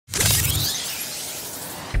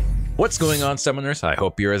What's going on, Summoners? I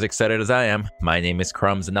hope you're as excited as I am. My name is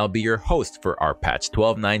Crumbs and I'll be your host for our patch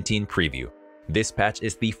 12.19 preview. This patch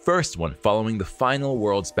is the first one following the final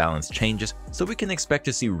World's Balance changes, so we can expect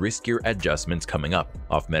to see riskier adjustments coming up.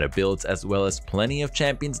 Off-meta builds as well as plenty of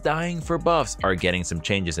champions dying for buffs are getting some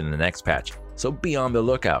changes in the next patch, so be on the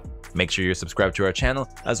lookout. Make sure you're subscribed to our channel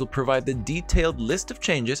as we'll provide the detailed list of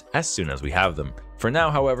changes as soon as we have them. For now,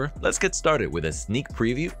 however, let's get started with a sneak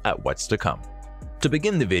preview at what's to come. To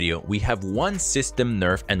begin the video, we have one system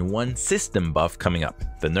nerf and one system buff coming up.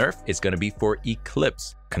 The nerf is going to be for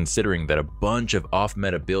Eclipse. Considering that a bunch of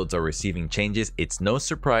off-meta builds are receiving changes, it's no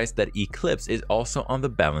surprise that Eclipse is also on the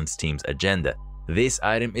balance team's agenda. This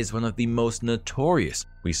item is one of the most notorious.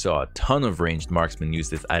 We saw a ton of ranged marksmen use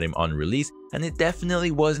this item on release, and it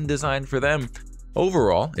definitely wasn't designed for them.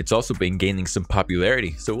 Overall, it's also been gaining some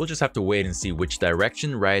popularity, so we'll just have to wait and see which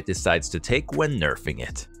direction Riot decides to take when nerfing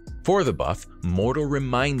it. For the buff, Mortal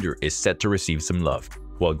Reminder is set to receive some love.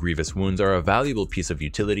 While Grievous Wounds are a valuable piece of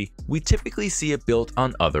utility, we typically see it built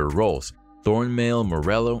on other roles. Thornmail,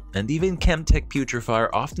 Morello, and even Chemtech Putrefier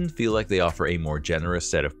often feel like they offer a more generous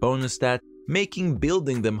set of bonus stats, making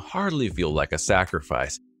building them hardly feel like a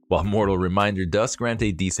sacrifice. While Mortal Reminder does grant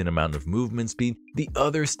a decent amount of movement speed, the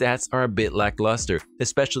other stats are a bit lackluster,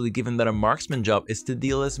 especially given that a marksman job is to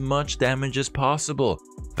deal as much damage as possible.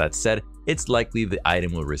 That said, it's likely the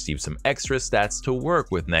item will receive some extra stats to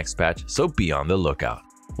work with next patch, so be on the lookout.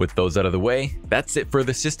 With those out of the way, that's it for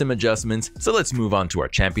the system adjustments, so let's move on to our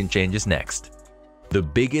champion changes next. The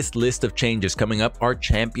biggest list of changes coming up are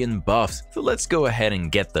champion buffs, so let's go ahead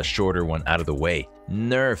and get the shorter one out of the way.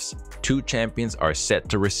 Nerfs. 2 champions are set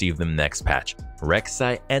to receive them next patch,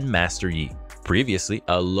 Rek'Sai and Master Yi. Previously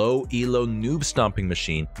a low elo noob stomping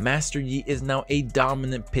machine, Master Yi is now a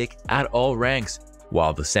dominant pick at all ranks.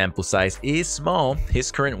 While the sample size is small,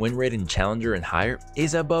 his current win rate in Challenger and higher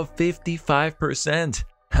is above 55%.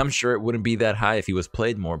 I'm sure it wouldn't be that high if he was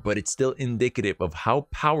played more, but it's still indicative of how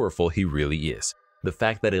powerful he really is. The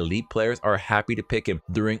fact that elite players are happy to pick him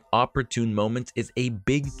during opportune moments is a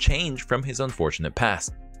big change from his unfortunate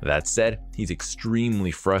past. That said, he's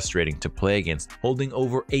extremely frustrating to play against, holding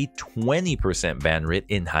over a 20% ban rate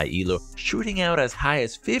in high elo, shooting out as high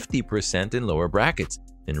as 50% in lower brackets.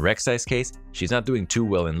 In Rek'Sai's case, she's not doing too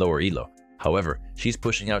well in lower elo. However, she's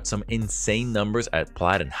pushing out some insane numbers at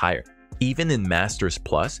Plat and higher. Even in Masters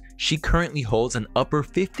Plus, she currently holds an upper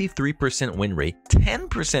 53% win rate,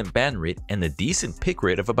 10% ban rate, and a decent pick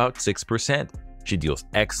rate of about 6%. She deals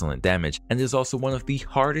excellent damage and is also one of the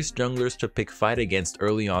hardest junglers to pick fight against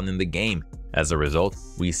early on in the game. As a result,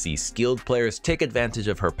 we see skilled players take advantage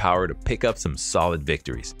of her power to pick up some solid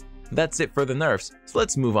victories. That's it for the nerfs, so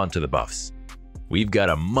let's move on to the buffs. We've got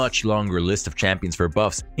a much longer list of champions for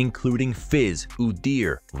buffs, including Fizz,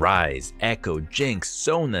 Udyr, Ryze, Echo, Jinx,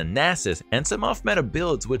 Sona, Nasus, and some off-meta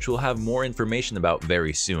builds which we'll have more information about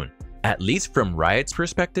very soon. At least from Riot's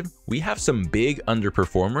perspective, we have some big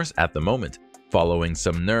underperformers at the moment. Following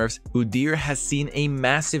some nerfs, Udyr has seen a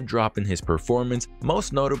massive drop in his performance,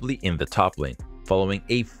 most notably in the top lane. Following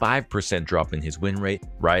a 5% drop in his win rate,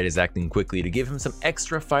 Riot is acting quickly to give him some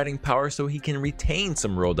extra fighting power so he can retain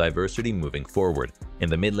some role diversity moving forward. In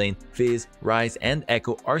the mid lane, Fizz, Ryze, and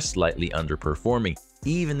Echo are slightly underperforming.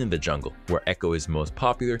 Even in the jungle, where Echo is most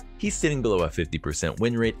popular, he's sitting below a 50%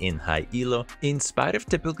 win rate in high elo, in spite of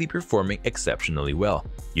typically performing exceptionally well.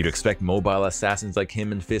 You'd expect mobile assassins like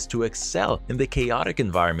him and Fizz to excel in the chaotic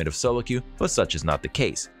environment of solo queue, but such is not the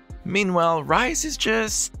case. Meanwhile, Ryze is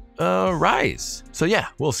just Ryze. So yeah,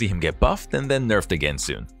 we'll see him get buffed and then nerfed again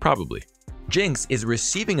soon, probably. Jinx is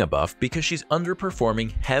receiving a buff because she's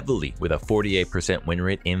underperforming heavily with a 48% win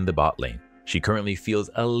rate in the bot lane. She currently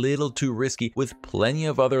feels a little too risky, with plenty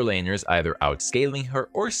of other laners either outscaling her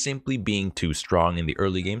or simply being too strong in the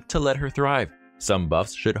early game to let her thrive. Some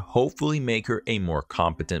buffs should hopefully make her a more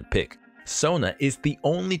competent pick. Sona is the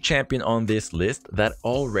only champion on this list that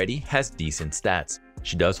already has decent stats.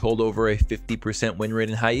 She does hold over a 50% win rate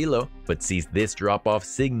in high elo, but sees this drop off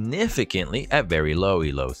significantly at very low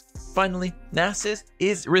elos. Finally, Nasus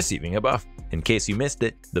is receiving a buff. In case you missed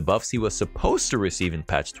it, the buffs he was supposed to receive in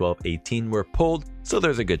patch 12.18 were pulled, so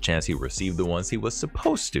there's a good chance he received the ones he was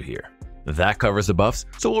supposed to here. That covers the buffs,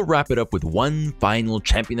 so we'll wrap it up with one final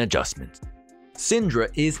champion adjustment. Syndra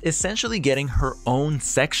is essentially getting her own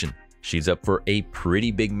section. She's up for a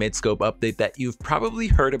pretty big mid-scope update that you've probably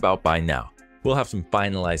heard about by now. We'll have some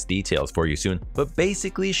finalized details for you soon, but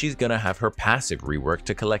basically she's gonna have her passive reworked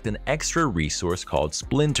to collect an extra resource called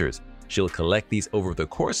Splinters. She'll collect these over the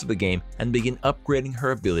course of the game and begin upgrading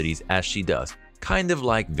her abilities as she does. kind of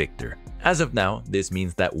like Victor. As of now, this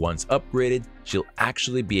means that once upgraded, she'll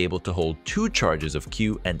actually be able to hold 2 charges of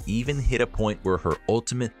Q and even hit a point where her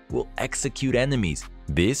ultimate will execute enemies.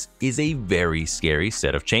 This is a very scary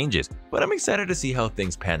set of changes, but I'm excited to see how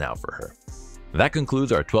things pan out for her. That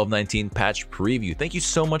concludes our 12.19 patch preview. Thank you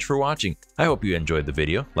so much for watching. I hope you enjoyed the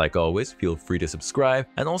video. Like always, feel free to subscribe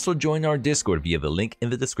and also join our Discord via the link in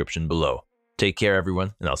the description below. Take care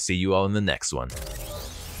everyone, and I'll see you all in the next one.